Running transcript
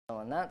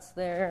And that's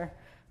there.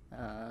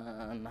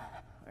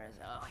 Where is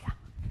it? Oh, yeah.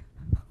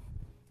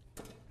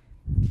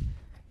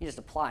 You just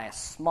apply a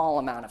small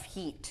amount of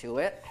heat to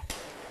it.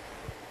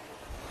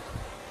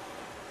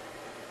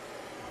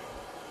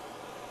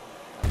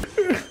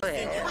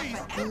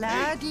 Can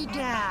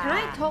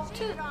I talk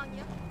to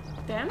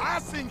them? I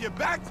send you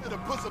back to the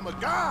bosom of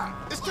God.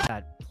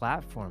 That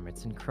platform,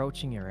 it's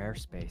encroaching your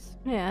airspace.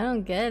 Yeah, I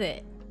don't get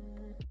it.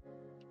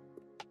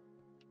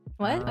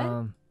 What?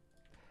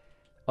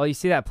 Oh, you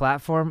see that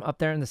platform up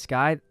there in the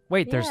sky?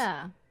 Wait, there's...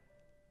 Yeah.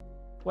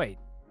 Wait.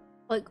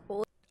 Like,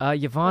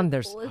 Yvonne,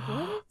 there's... what is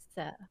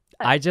that?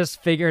 I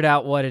just figured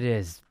out what it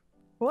is.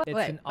 What? It's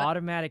Wait, an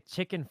automatic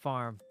chicken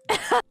farm.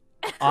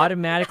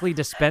 Automatically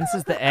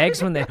dispenses the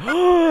eggs when they...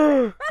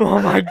 Oh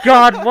my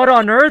god, what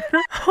on earth?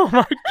 Oh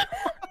my god.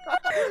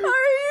 Are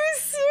you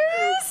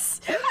serious?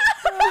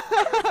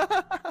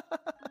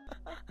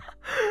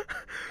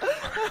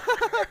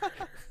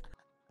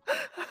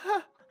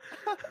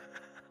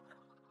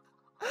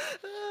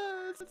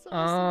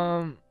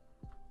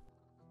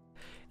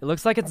 It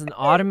looks like it's an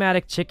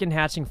automatic chicken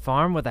hatching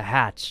farm with a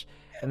hatch.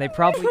 And they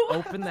probably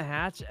open the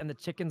hatch and the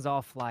chickens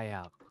all fly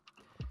out.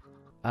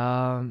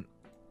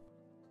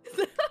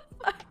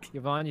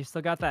 Yvonne, you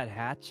still got that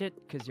hatchet?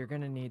 Because you're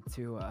gonna need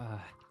to,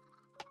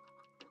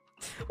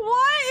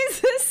 Why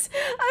is this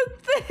a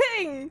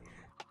thing?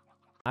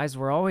 Eyes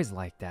were always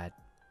like that.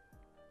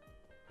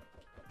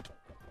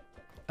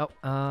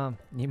 Oh,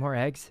 need more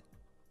eggs?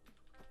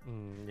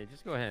 Yeah,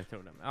 just go ahead and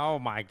throw them. Oh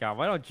my god,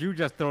 why don't you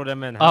just throw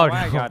them in? Oh,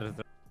 I no. gotta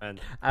throw them in.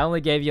 I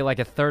only gave you like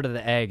a third of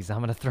the eggs. I'm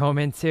gonna throw them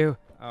in too.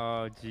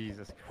 Oh,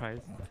 Jesus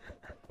Christ.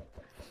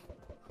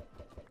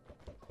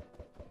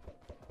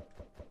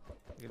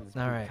 Look at this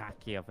All right.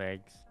 bukkake of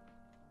eggs.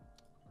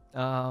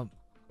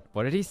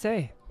 What did he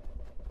say?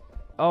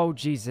 Oh,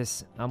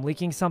 Jesus. I'm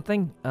leaking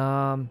something?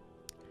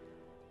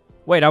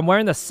 Wait, I'm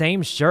wearing the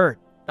same shirt.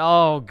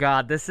 Oh,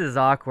 God, this is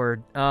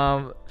awkward.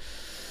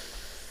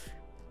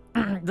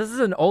 This is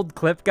an old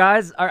clip,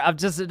 guys. I'm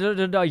just...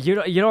 No, you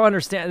don't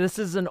understand. This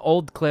is an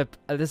old clip.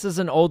 This is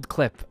an old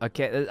clip,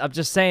 okay? I'm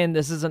just saying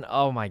this is an...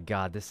 Oh, my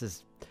God, this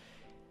is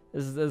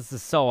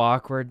so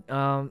awkward.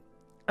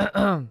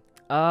 Uh-huh.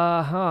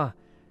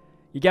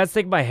 You guys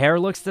think my hair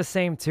looks the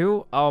same,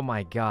 too? Oh,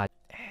 my God.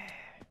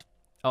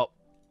 Oh.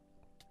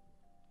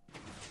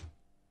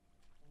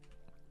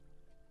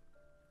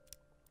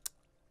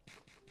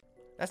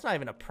 That's not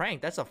even a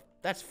prank. That's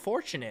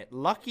fortunate.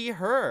 Lucky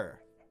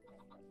her.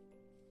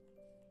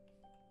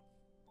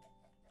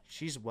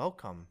 She's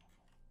welcome.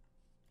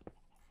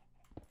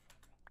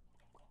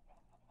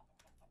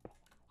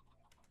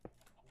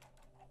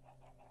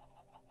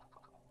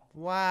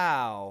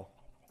 Wow.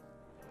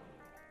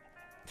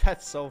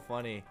 That's so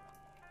funny.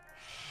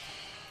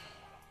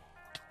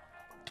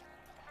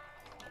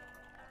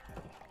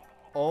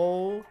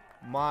 Oh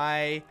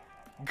my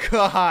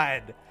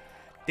god.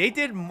 They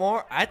did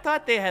more. I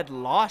thought they had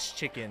lost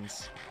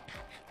chickens.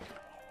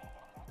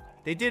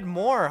 They did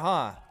more,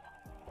 huh?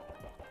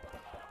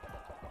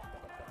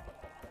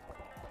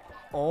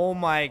 Oh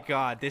my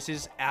god. This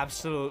is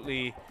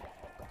absolutely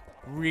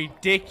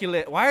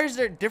ridiculous. Why is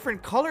there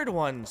different colored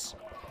ones?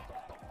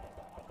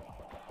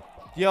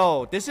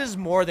 Yo, this is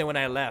more than when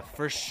I left,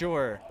 for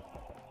sure.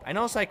 I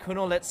know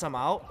Sykkuno let some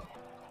out.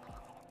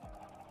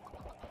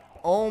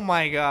 Oh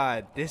my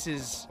god, this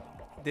is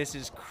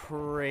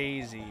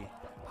crazy.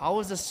 How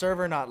is the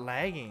server not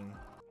lagging?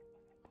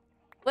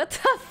 What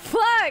the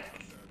fuck?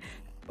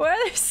 Why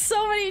are there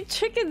so many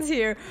chickens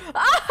here?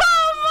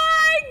 Oh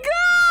my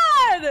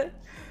god!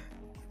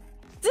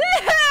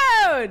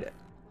 Dude!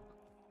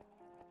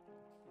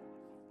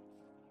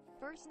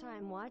 First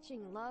time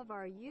watching Love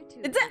Our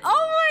YouTube.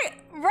 Oh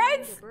my...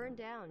 Ryan... Burn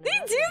down. Did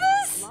you do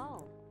this?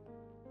 Lol.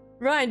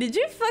 Ryan, did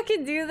you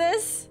fucking do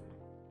this?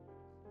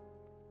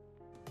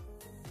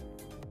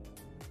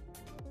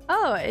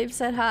 Oh, Abe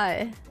said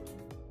hi.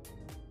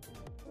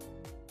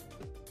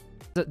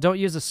 Don't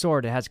use a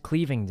sword. It has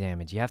cleaving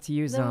damage. You have to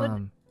use,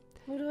 Then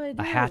what do I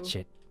do? a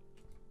hatchet.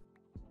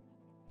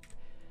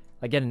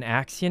 Like, get an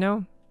axe, you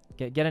know?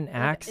 Get an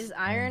axe. Is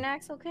iron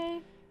axe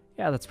okay?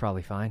 Yeah, that's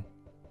probably fine.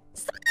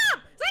 Stop!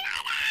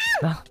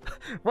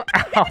 What?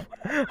 Ow.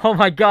 Oh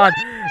my god,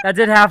 that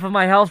did half of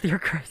my health. You're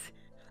crazy.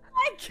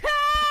 I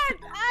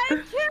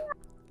can't!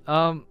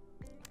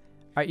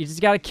 Alright, you just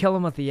gotta kill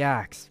him with the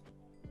axe.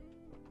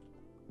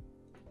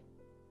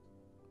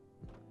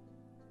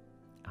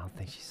 I don't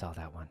think she saw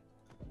that one.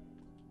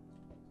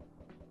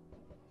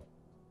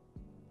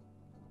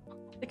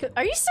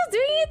 Are you still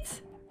doing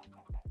it?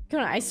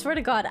 Come on, I swear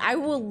to God, I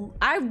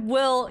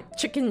will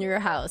chicken your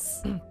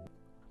house.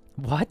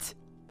 What?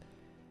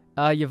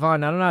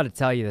 Yvonne, I don't know how to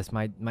tell you this.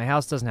 My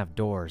house doesn't have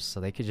doors,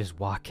 so they could just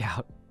walk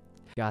out.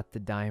 Got the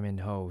diamond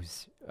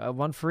hose.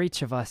 One for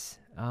each of us.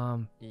 Yeah.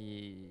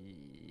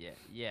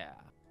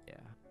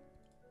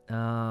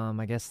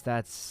 I guess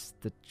that's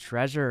the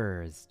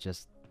treasure. It's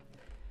just...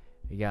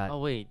 We got... Oh,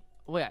 wait,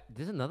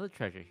 there's another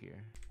treasure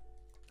here.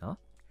 Huh?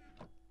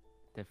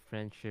 The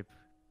friendship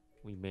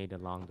we made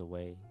along the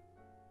way.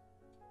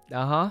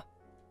 Uh-huh.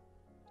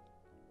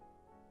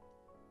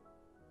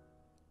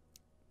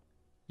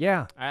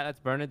 Yeah. Alright, let's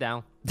burn it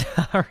down.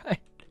 All right.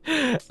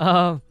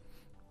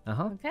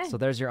 Okay. So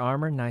there's your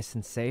armor, nice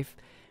and safe.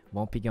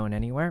 Won't be going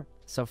anywhere.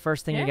 So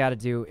first thing you Yeah. got to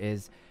do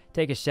is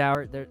take a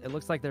shower. There, it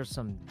looks like there's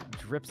some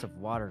drips of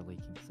water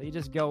leaking. So you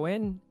just go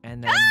in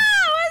and then. Ah!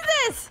 What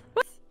is this?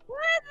 What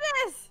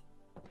is this?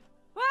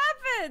 What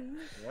happened?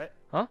 What?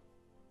 Huh?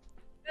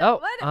 Oh,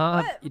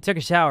 What? you took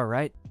a shower,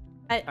 right?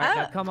 All right,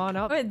 now Oh, come on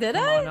up. wait, did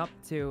come I? on up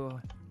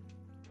to.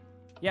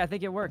 Yeah, I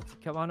think it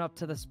worked. Come on up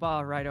to the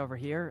spa right over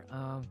here.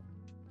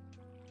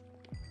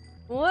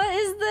 what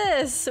is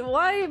this?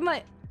 Why am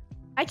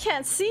I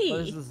can't see. Well,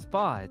 this is the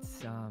spa.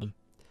 It's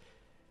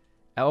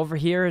over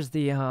here is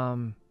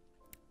the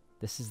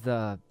this is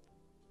the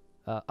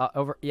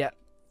over yeah.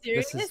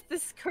 Serious? this is-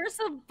 This curse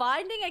of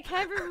binding? I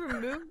can't even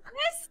remove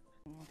this?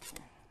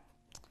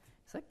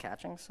 Is that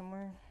catching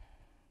somewhere?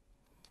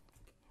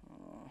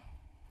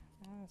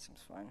 That seems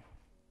fine.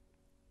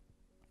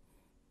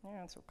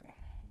 Yeah, it's okay.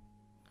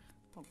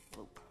 Oh,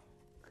 bloop.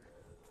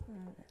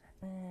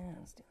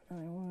 Let's do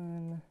another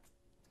one.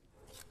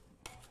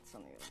 It's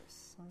on the other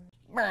side.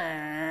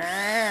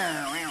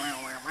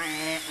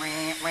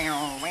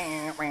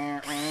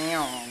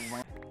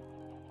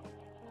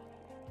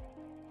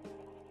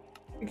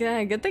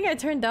 Okay, good thing I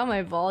turned down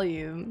my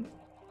volume.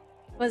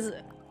 Was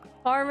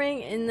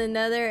farming in the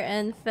nether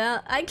and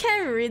found. I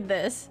can't read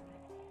this.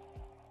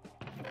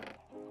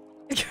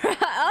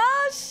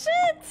 Oh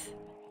shit!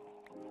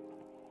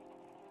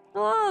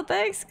 Oh,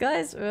 thanks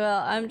guys.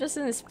 Well, I'm just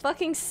in this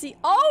fucking sea.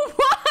 Oh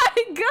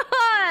my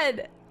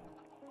god!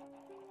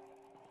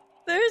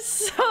 There's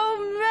so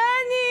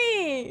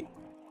many!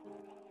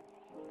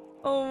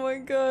 Oh my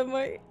god,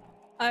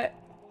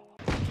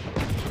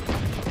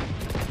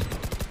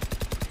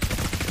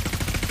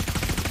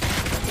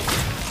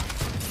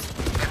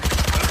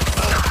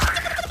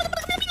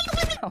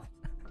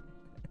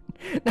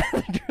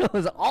 The drill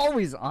is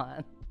always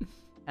on.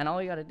 And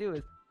all you gotta do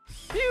is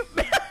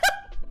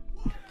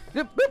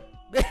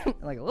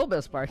like a little bit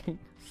of sparking.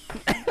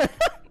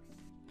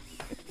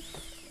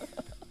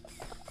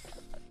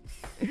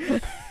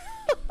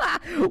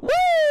 Woo!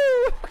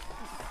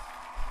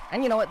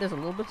 And you know what? There's a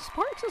little bit of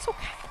sparks. It's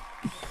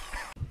okay.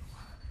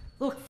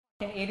 Look,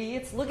 f***ing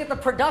idiots. Look at the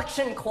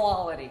production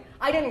quality.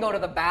 I didn't go to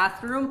the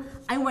bathroom.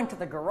 I went to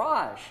the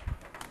garage.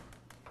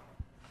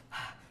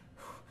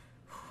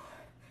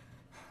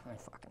 Very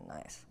fucking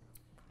nice.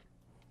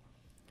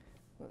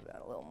 Move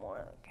that a little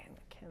more. Okay,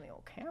 the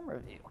old camera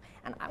view.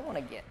 And I want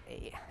to get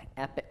a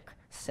epic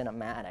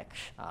cinematic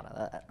shot of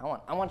that.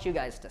 I want you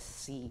guys to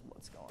see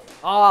what's going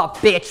on. Oh,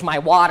 bitch, my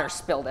water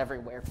spilled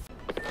everywhere.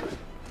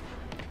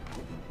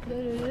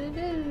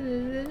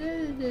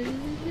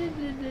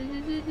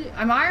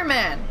 I'm Iron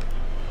Man.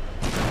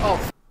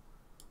 Oh.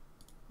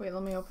 Wait,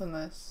 let me open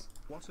this.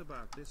 What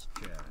about this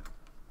chair?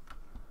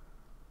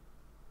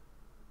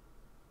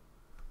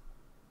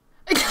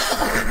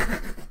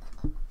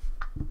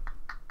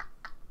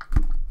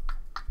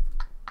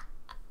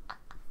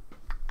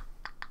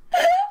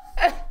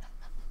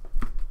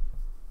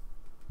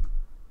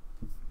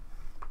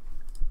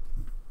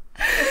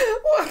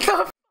 What the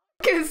f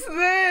is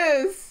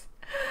this?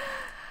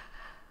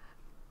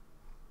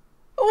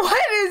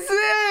 What is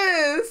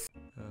this?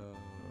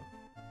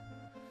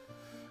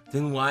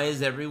 Then why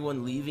is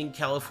everyone leaving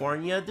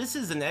California? This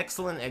is an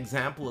excellent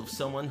example of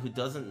someone who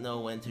doesn't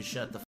know when to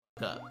shut the f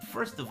up.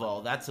 First of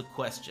all, that's a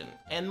question.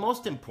 And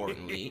most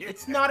importantly,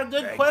 it's not a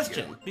good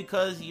question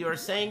because you're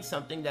saying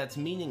something that's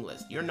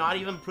meaningless. You're not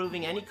even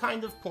proving any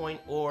kind of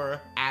point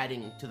or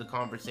adding to the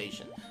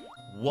conversation.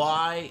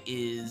 Why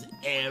is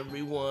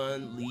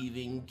everyone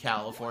leaving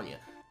California?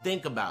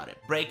 Think about it.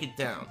 Break it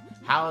down.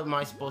 How am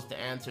I supposed to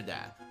answer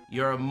that?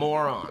 You're a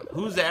moron.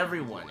 Who's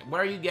everyone?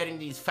 Where are you getting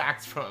these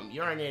facts from?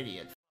 You're an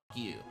idiot. F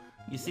you.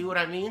 You see what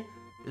I mean?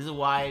 This is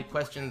why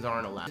questions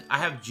aren't allowed. I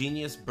have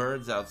genius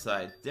birds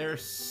outside. They're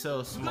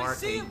so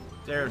smart.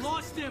 They're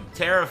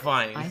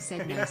terrifying. I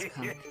said nice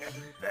cock.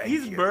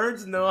 These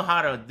birds know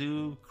how to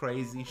do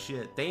crazy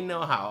shit. They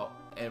know how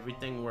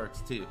everything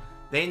works too.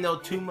 They know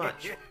too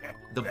much.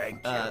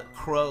 The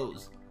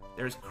crows.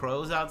 There's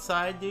crows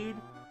outside, dude.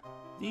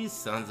 These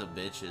sons of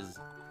bitches.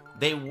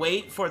 They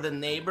wait for the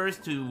neighbors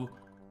to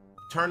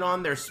turn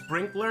on their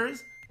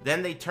sprinklers.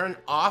 Then they turn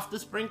off the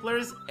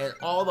sprinklers and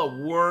all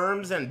the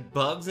worms and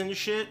bugs and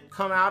shit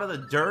come out of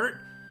the dirt.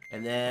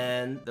 And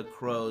then the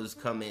crows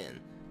come in.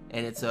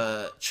 And it's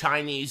a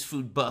Chinese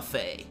food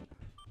buffet.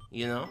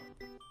 You know?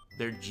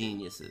 They're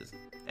geniuses.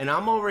 And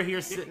I'm over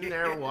here sitting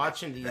there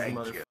watching these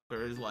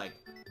motherfuckers like,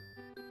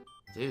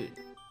 dude,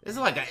 this is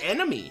like an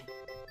enemy.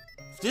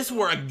 If this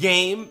were a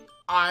game,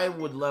 I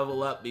would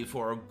level up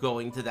before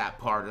going to that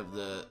part of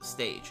the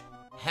stage.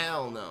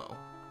 Hell no.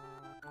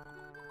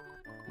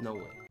 No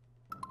way.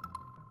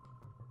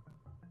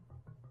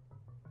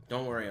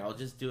 Don't worry, I'll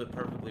just do it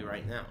perfectly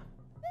right now.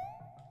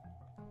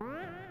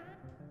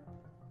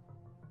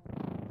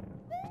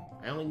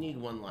 I only need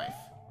one life.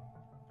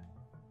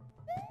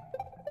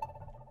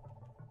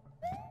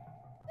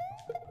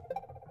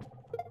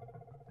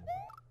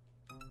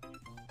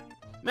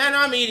 Man,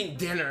 I'm eating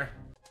dinner.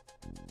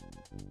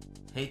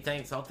 Hey,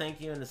 thanks. I'll thank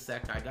you in a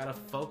sec. I gotta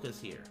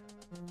focus here.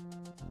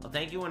 I'll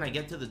thank you when I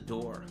get to the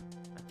door.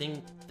 I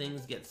think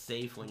things get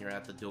safe when you're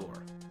at the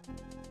door.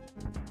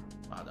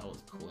 Wow, that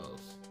was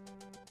close.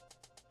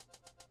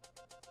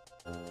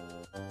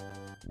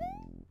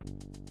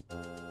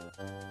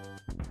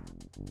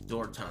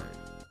 Door time.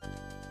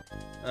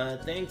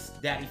 Thanks,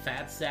 Daddy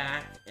Fat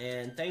Sack,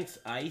 and thanks,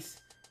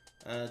 Ice.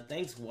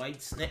 Thanks,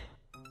 White Snake.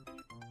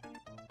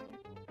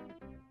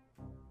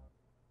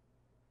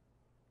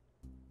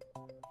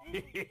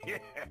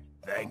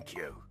 Thank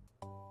you.